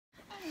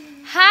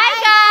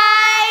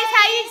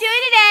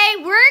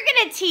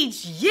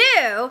teach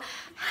you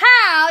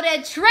how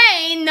to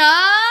train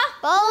the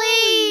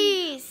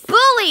bullies.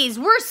 Bullies!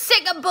 We're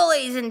sick of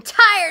bullies and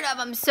tired of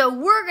them, so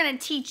we're going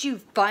to teach you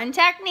fun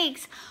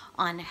techniques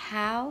on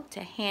how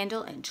to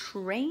handle and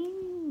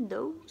train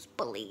those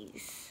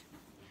bullies.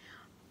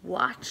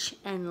 Watch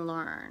and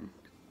learn.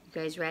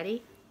 You guys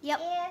ready? Yep.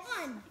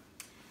 Yes.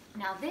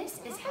 Now this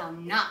is how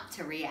not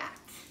to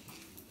react.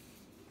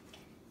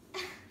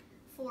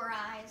 4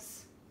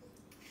 eyes.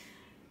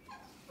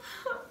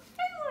 I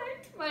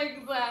liked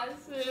my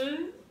glasses.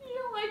 You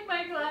don't like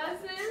my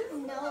glasses?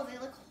 No, they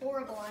look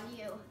horrible on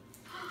you.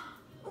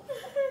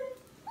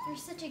 You're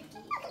such a geek.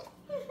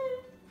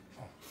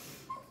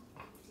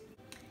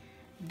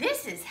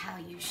 This is how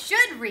you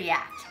should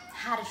react.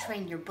 How to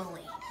train your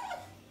bully.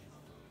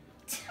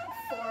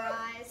 4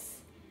 eyes.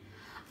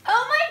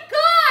 Oh my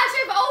gosh,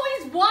 I've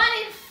always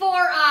wanted 4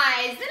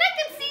 eyes. Then I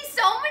can see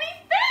so many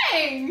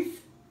things.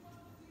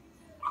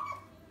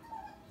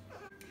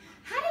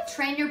 How to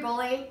train your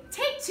bully,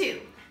 take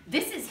 2.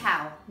 This is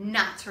how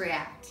not to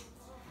react.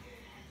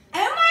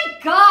 Oh my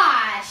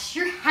gosh,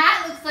 your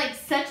hat looks like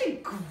such a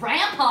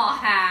grandpa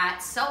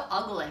hat. So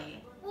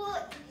ugly.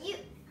 Well,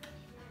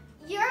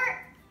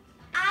 your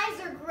eyes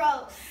are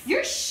gross.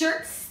 Your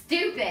shirt's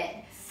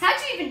stupid. How'd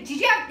you even,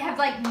 did you have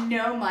like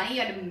no money?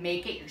 You had to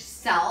make it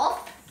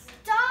yourself?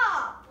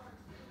 Stop.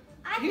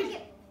 I You- think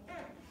it.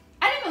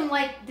 I didn't even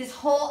like this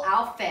whole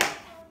outfit.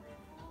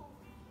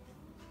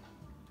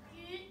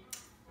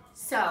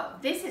 So,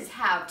 this is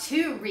how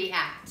to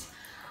react.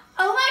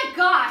 Oh my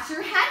gosh,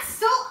 your hat's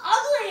so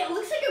ugly. It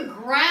looks like a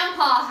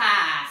grandpa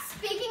hat.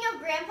 Speaking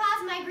of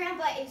grandpas, my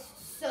grandpa is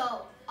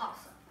so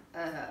awesome.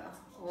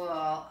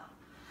 Well,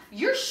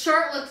 your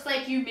shirt looks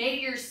like you made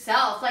it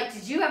yourself. Like,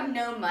 did you have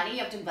no money? You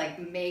have to like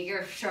make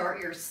your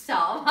shirt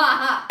yourself.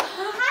 How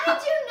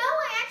did you know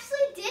I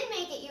actually did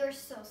make it? You were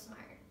so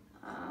smart.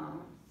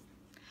 Oh.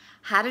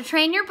 How to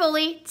train your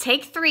bully,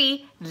 take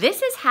 3.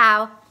 This is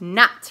how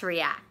not to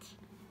react.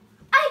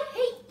 I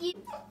hate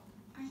you.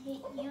 I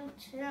hate you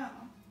too.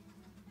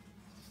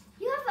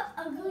 You have an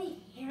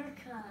ugly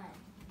haircut.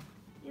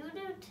 You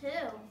do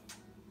too.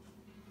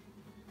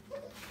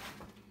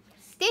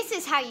 This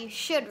is how you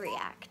should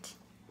react.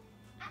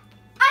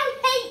 I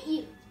hate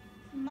you.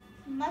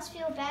 Must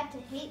feel bad to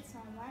hate so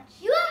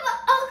much. You have an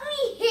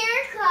ugly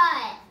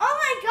haircut. Oh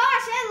my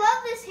gosh, I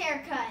love this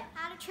haircut.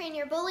 How to train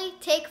your bully,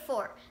 take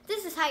 4.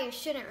 This is how you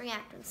shouldn't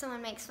react when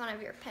someone makes fun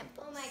of your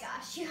pimples. Oh my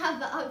gosh, you have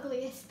the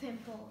ugliest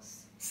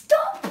pimples.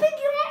 Stop picking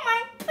on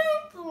my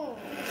pimples.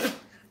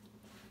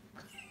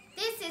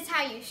 This is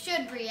how you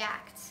should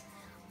react.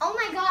 Oh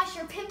my gosh,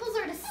 your pimples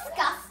are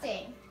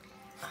disgusting.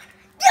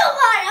 You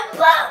want to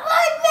put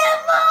my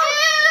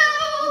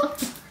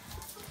pimples?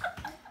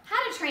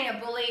 How to train a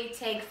bully,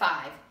 take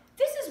 5.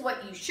 This is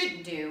what you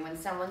shouldn't do when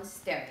someone's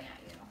staring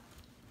at you.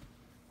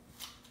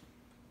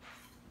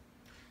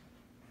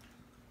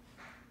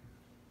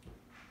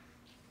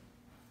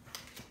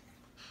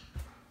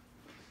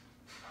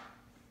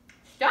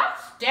 Stop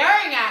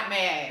staring at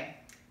me.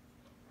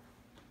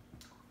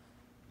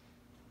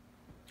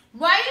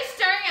 Why are you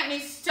staring at me?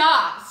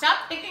 Stop.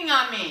 Stop picking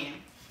on me.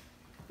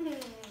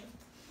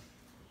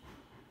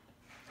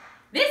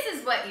 This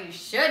is what you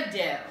should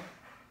do.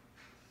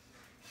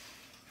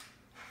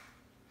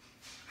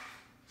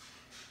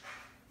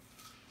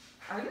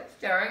 Are you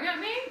staring at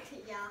me?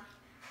 Yeah.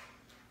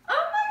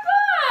 Oh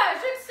my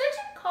gosh, it's such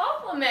a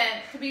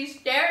compliment to be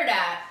stared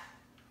at.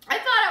 I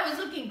thought I was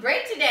looking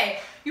great today.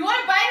 You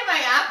want a bite of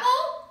my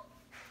apple?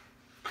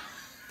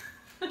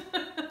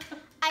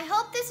 I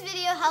hope this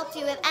video helped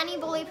you with any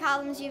bully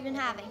problems you've been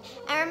having.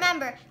 And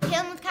remember,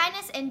 kill them with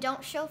kindness and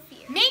don't show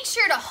fear. Make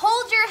sure to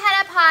hold your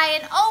head up high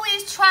and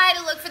always try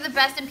to look for the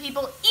best in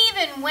people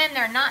even when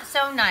they're not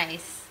so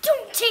nice.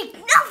 Don't take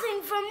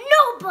nothing from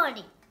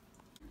nobody.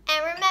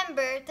 And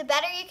remember, the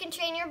better you can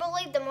train your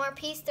bully, the more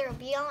peace there will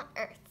be on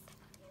earth.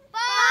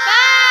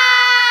 Bye!